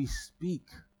then when we speak,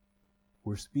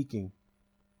 We're speaking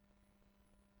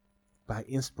by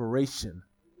inspiration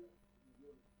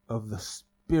of the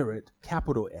Spirit,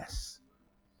 capital S,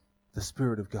 the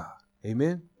Spirit of God.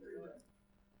 Amen?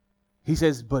 He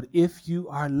says, but if you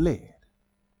are led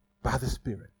by the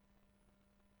Spirit,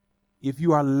 if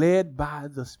you are led by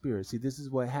the Spirit, see, this is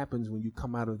what happens when you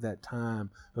come out of that time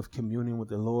of communion with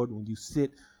the Lord, when you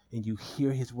sit and you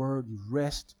hear his word, you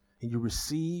rest and you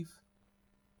receive,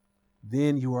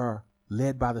 then you are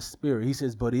led by the Spirit. He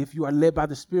says, but if you are led by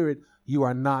the Spirit, you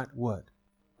are not what?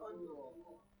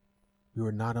 You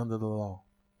are not under the law.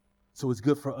 So it's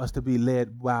good for us to be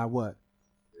led by what?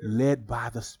 Led by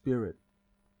the Spirit.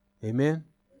 Amen?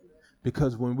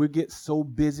 Because when we get so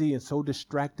busy and so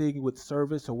distracted with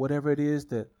service or whatever it is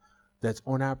that's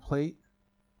on our plate,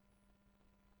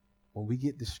 when we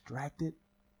get distracted,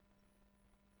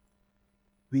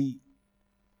 we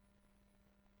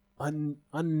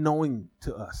unknowing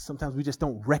to us, sometimes we just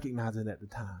don't recognize it at the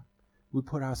time. We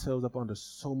put ourselves up under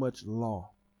so much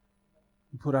law.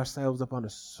 We put ourselves up under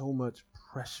so much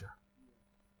pressure.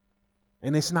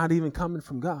 And it's not even coming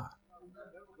from God.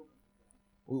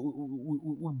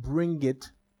 We bring it,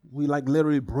 we like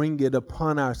literally bring it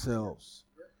upon ourselves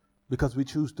because we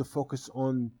choose to focus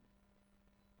on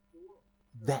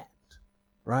that,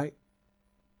 right?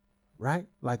 Right?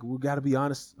 Like we got to be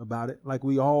honest about it. Like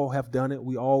we all have done it.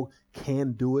 We all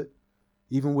can do it,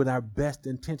 even with our best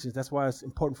intentions. That's why it's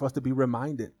important for us to be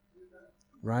reminded,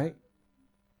 right?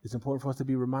 It's important for us to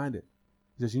be reminded.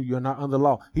 He says, you're not under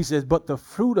law. He says, but the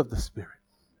fruit of the Spirit,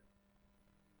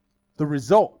 the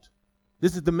result,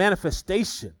 this is the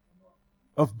manifestation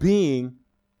of being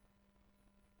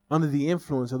under the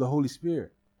influence of the Holy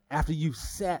Spirit. After you've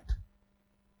sat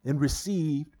and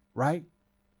received, right?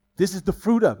 This is the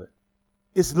fruit of it.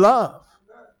 It's love.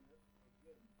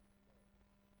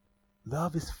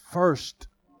 Love is first.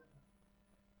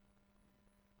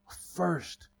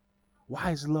 First.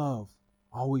 Why is love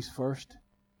always first?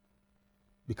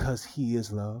 Because he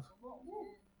is love.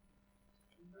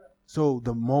 So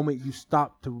the moment you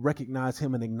stop to recognize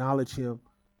him and acknowledge him,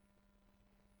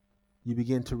 you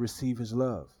begin to receive his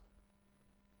love.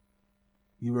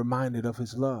 You're reminded of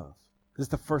his love. This is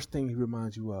the first thing he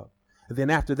reminds you of. And then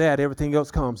after that, everything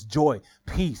else comes: joy,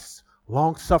 peace,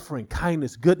 long-suffering,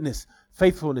 kindness, goodness,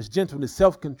 faithfulness, gentleness,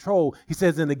 self-control. He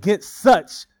says, and against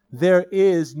such there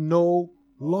is no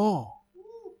law.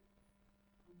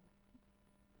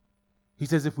 He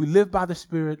says, if we live by the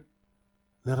Spirit,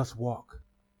 let us walk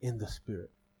in the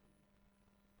Spirit.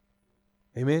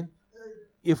 Amen?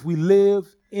 If we live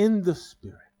in the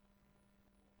Spirit,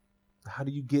 how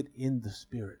do you get in the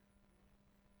Spirit?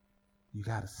 You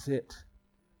got to sit.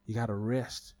 You got to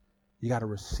rest. You got to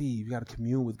receive. You got to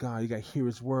commune with God. You got to hear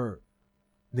his word.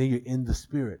 Then you're in the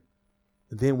Spirit.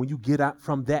 And then when you get out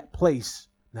from that place,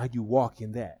 now you walk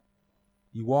in that.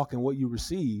 You walk in what you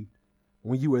received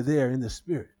when you were there in the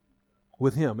Spirit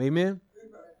with him. Amen?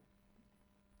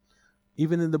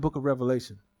 Even in the book of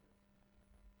Revelation,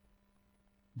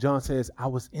 John says, I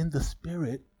was in the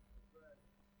Spirit,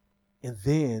 and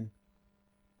then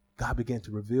God began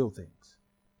to reveal things.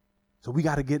 So we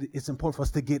got to it's important for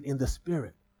us to get in the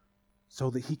Spirit so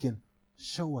that he can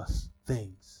show us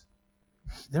things.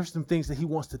 There's some things that he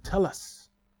wants to tell us.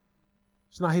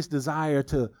 It's not his desire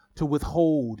to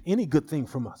withhold any good thing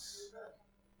from us,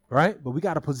 right? But we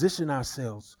got to position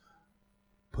ourselves.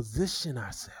 Position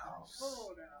ourselves.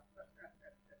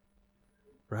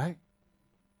 Right?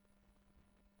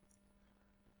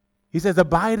 He says,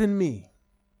 abide in me.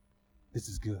 This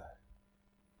is good.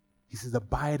 He says,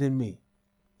 abide in me.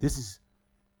 This is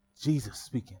Jesus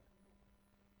speaking.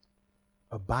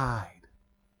 Abide.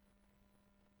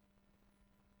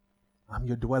 I'm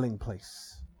your dwelling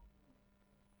place.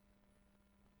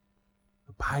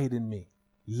 Abide in me.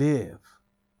 Live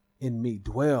in me.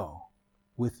 Dwell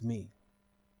with me.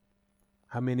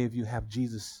 How many of you have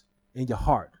Jesus in your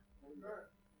heart?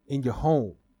 In your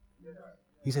home?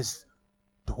 He says,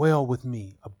 dwell with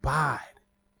me. Abide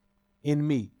in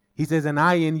me. He says, and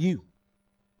I in you.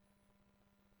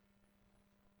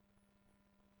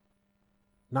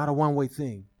 Not a one-way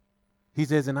thing. He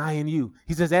says, and I in you.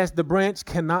 He says, as the branch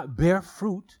cannot bear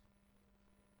fruit.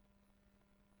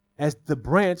 As the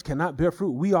branch cannot bear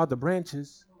fruit. We are the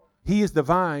branches. He is the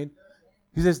vine.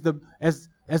 He says,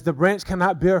 as the branch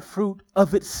cannot bear fruit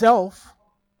of itself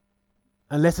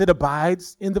unless it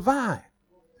abides in the vine.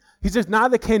 He says,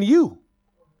 neither can you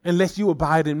unless you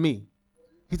abide in me.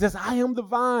 He says, I am the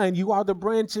vine. You are the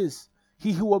branches.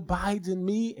 He who abides in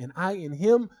me and I in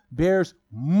him bears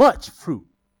much fruit.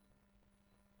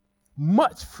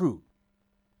 Much fruit.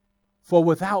 For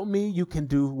without me, you can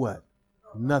do what?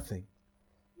 Nothing.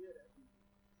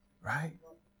 Right?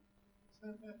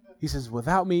 He says,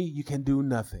 without me, you can do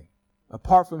nothing.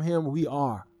 Apart from him, we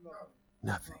are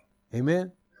nothing.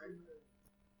 Amen?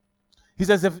 He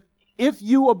says, if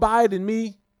you abide in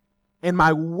me and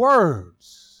my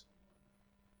words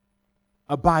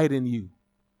abide in you,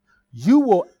 you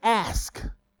will ask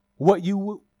what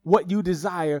you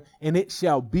desire, and it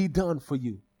shall be done for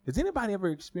you. Has anybody ever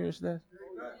experienced that?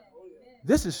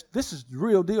 This is the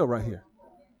real deal right here.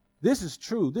 This is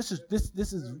true. This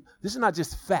is not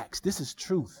just facts. This is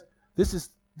truth. This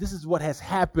is what has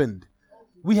happened.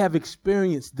 We have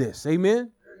experienced this.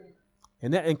 Amen.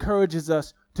 And that encourages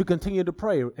us to continue to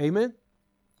pray. Amen.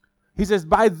 He says,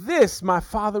 by this my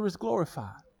Father is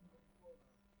glorified.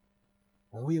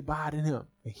 When we abide in him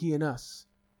and he in us,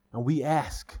 and we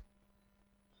ask.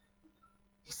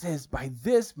 He says, by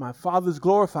this my Father is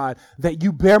glorified, that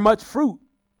you bear much fruit.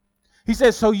 He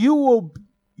says, so you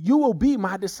will be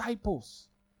my disciples.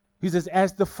 He says,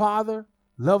 as the Father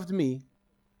loved me,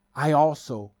 I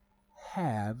also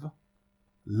have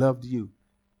loved you.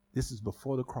 This is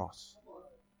before the cross.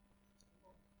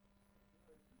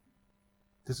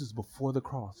 This is before the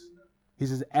cross. He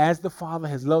says, as the Father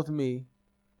has loved me,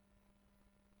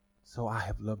 so I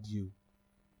have loved you.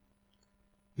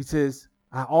 He says,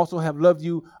 I also have loved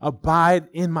you. Abide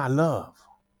in my love.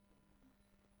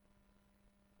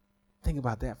 Think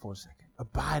about that for a second.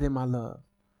 Abide in my love.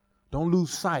 Don't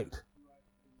lose sight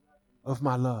of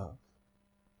my love.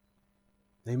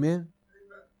 Amen?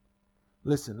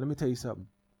 Listen, let me tell you something.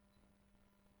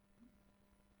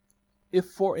 If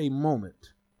for a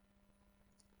moment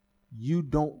you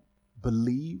don't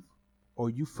believe or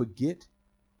you forget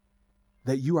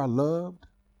that you are loved,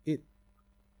 it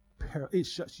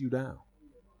shuts you down.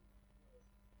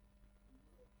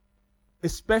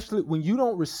 Especially when you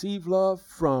don't receive love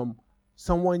from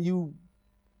someone you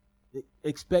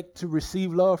expect to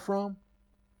receive love from,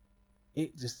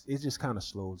 it just kind of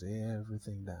slows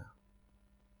everything down.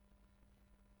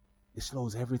 It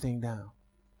slows everything down.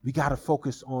 We got to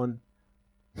focus on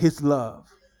his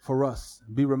love for us.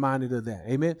 Be reminded of that.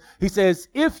 Amen. He says,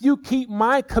 if you keep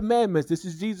my commandments, this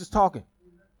is Jesus talking.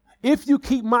 If you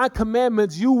keep my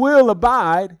commandments, you will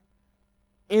abide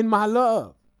in my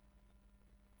love.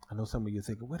 I know some of you are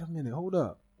thinking, wait a minute, hold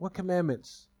up. What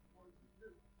commandments?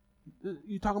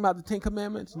 You talking about the 10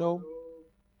 commandments? No,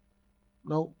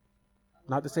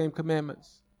 not the same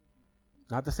commandments.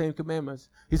 Not the same commandments.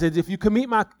 He says, if you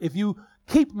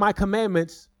keep my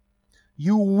commandments,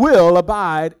 you will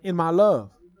abide in my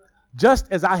love, just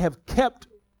as I have kept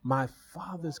my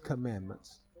Father's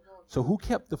commandments. So who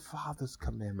kept the Father's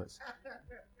commandments?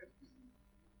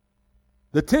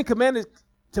 The 10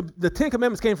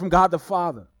 commandments came from God the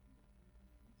Father.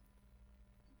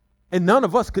 And none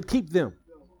of us could keep them.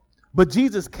 But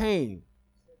Jesus came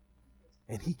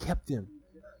and he kept them.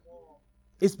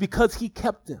 It's because he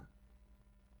kept them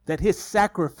that his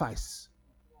sacrifice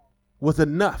was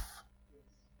enough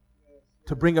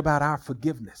to bring about our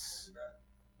forgiveness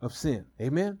of sin.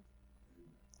 Amen?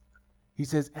 He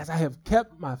says, as I have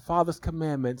kept my Father's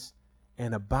commandments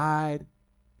and abide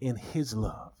in his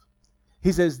love.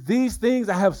 He says, these things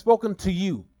I have spoken to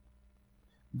you,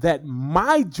 that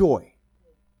my joy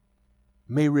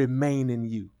may remain in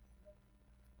you.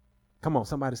 Come on,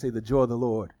 somebody say, the joy of the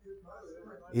Lord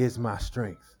is my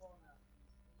strength.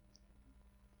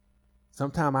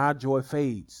 Sometimes our joy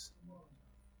fades,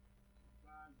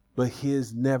 but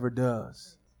his never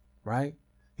does, right?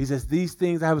 He says, these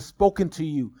things I have spoken to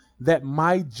you, that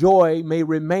my joy may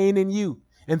remain in you,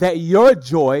 and that your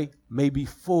joy may be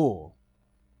full.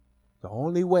 The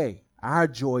only way our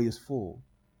joy is full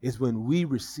is when we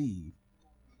receive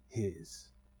his.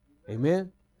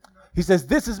 Amen? He says,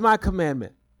 this is my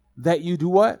commandment, that you do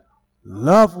what?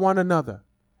 Love one another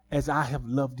as I have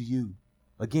loved you.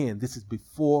 Again, this is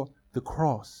before the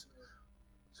cross.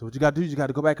 So what you got to do is you got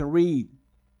to go back and read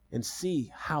and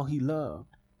see how he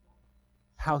loved,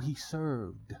 how he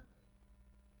served,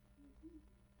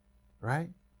 right?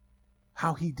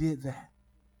 How he did that.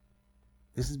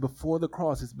 This is before the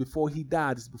cross. It's before he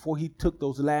died. It's before he took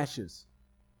those lashes.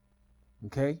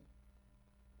 Okay?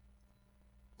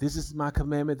 This is my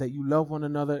commandment, that you love one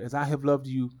another as I have loved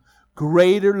you.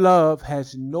 Greater love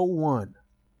has no one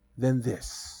than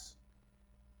this,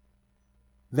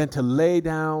 than to lay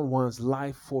down one's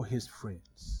life for his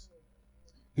friends.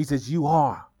 He says, you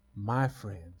are my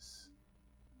friends.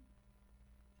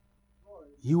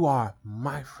 You are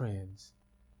my friends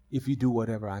if you do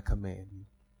whatever I command you.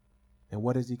 And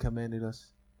what has he commanded us?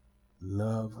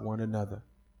 Love one another.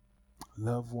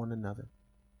 Love one another.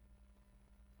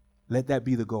 Let that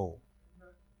be the goal.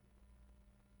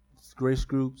 It's grace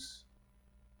groups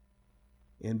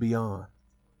and beyond.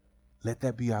 Let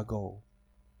that be our goal,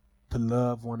 to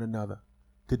love one another,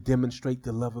 to demonstrate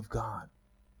the love of God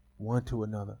one to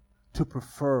another, to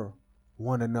prefer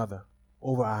one another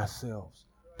over ourselves,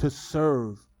 to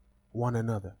serve one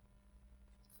another.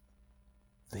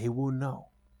 They will know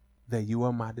that you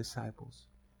are my disciples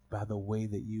by the way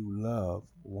that you love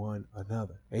one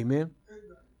another. Amen.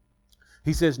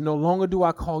 He says, no longer do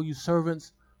I call you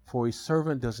servants, for a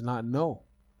servant does not know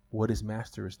what his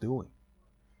master is doing.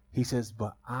 He says,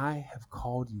 but I have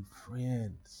called you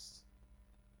friends.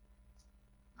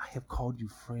 I have called you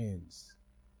friends.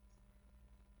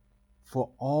 For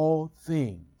all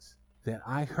things that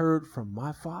I heard from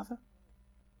my Father,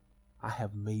 I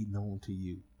have made known to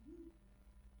you.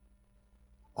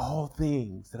 All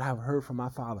things that I have heard from my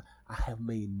Father, I have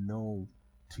made known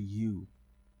to you.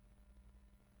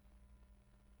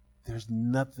 There's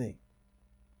nothing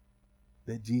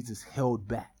that Jesus held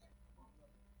back.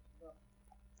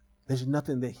 There's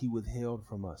nothing that he withheld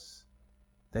from us,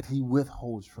 that he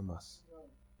withholds from us.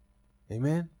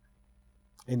 Amen?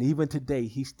 And even today,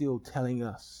 he's still telling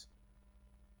us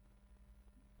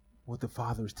what the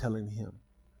Father is telling him.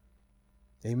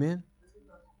 Amen?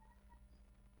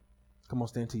 Come on,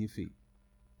 stand to your feet.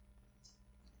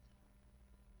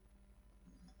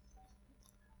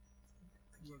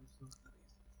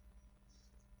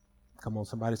 Come on,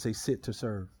 somebody say, sit to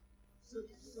serve. Sit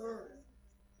to serve.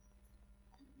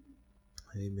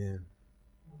 Amen.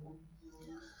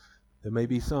 There may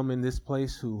be some in this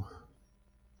place who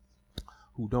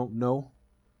don't know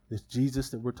this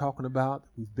Jesus that we're talking about,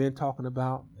 we've been talking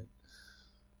about,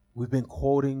 we've been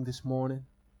quoting this morning.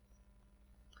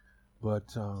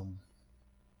 But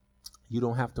you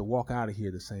don't have to walk out of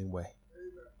here the same way.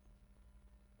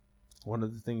 One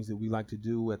of the things that we like to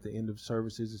do at the end of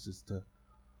services is just to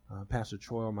Pastor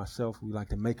Troy or myself, we like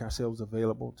to make ourselves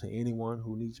available to anyone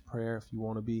who needs prayer. If you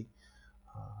want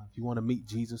to meet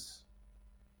Jesus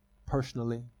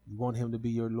personally, you want him to be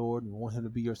your Lord, you want him to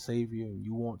be your Savior, and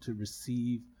you want to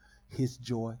receive his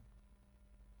joy,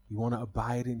 you want to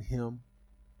abide in him,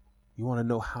 you want to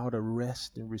know how to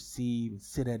rest and receive and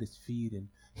sit at his feet and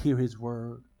hear his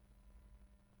word.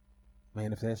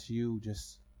 Man, if that's you,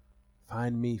 just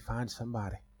find me, find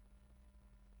somebody.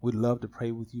 We'd love to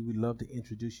pray with you. We'd love to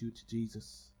introduce you to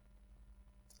Jesus.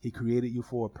 He created you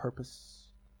for a purpose.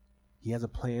 He has a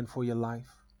plan for your life.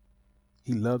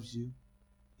 He loves you.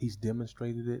 He's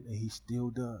demonstrated it, and he still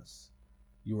does.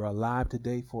 You are alive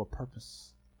today for a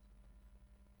purpose.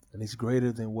 And it's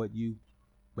greater than what you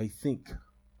may think.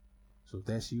 So if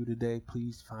that's you today,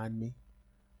 please find me.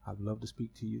 I'd love to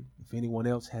speak to you. If anyone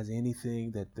else has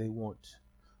anything that they want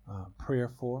prayer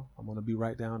for, I'm going to be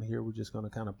right down here. We're just going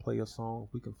to kind of play a song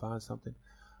if we can find something.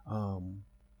 And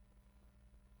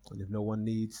if no one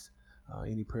needs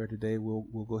any prayer today,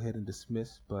 we'll go ahead and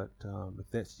dismiss. But if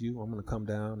that's you, I'm going to come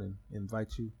down and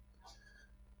invite you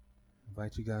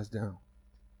guys down.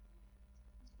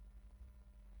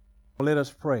 Let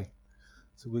us pray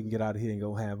so we can get out of here and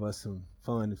go have us some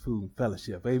fun and food and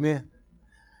fellowship. Amen.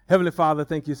 Heavenly Father,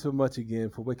 thank you so much again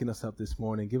for waking us up this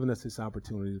morning, giving us this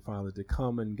opportunity, Father, to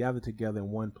come and gather together in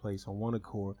one place, on one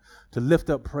accord, to lift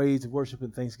up praise, worship,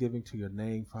 and thanksgiving to your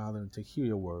name, Father, and to hear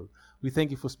your word. We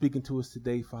thank you for speaking to us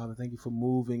today, Father. Thank you for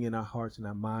moving in our hearts and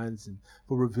our minds, and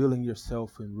for revealing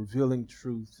yourself and revealing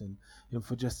truth, and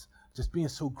for just being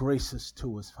so gracious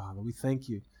to us, Father. We thank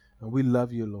you, and we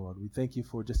love you, Lord. We thank you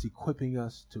for just equipping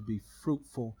us to be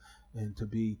fruitful and to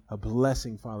be a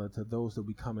blessing, Father, to those that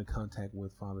we come in contact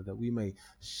with, Father, that we may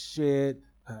share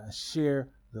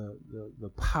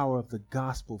the power of the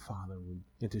gospel, Father,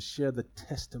 and to share the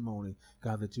testimony,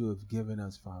 God, that you have given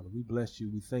us, Father. We bless you.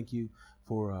 We thank you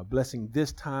for blessing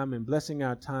this time and blessing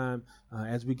our time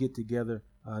as we get together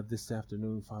this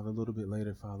afternoon, Father, a little bit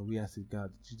later, Father. We ask that,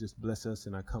 God, that you just bless us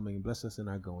in our coming and bless us in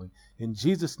our going. In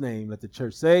Jesus' name, let the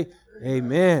church say,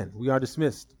 Amen. We are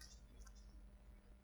dismissed.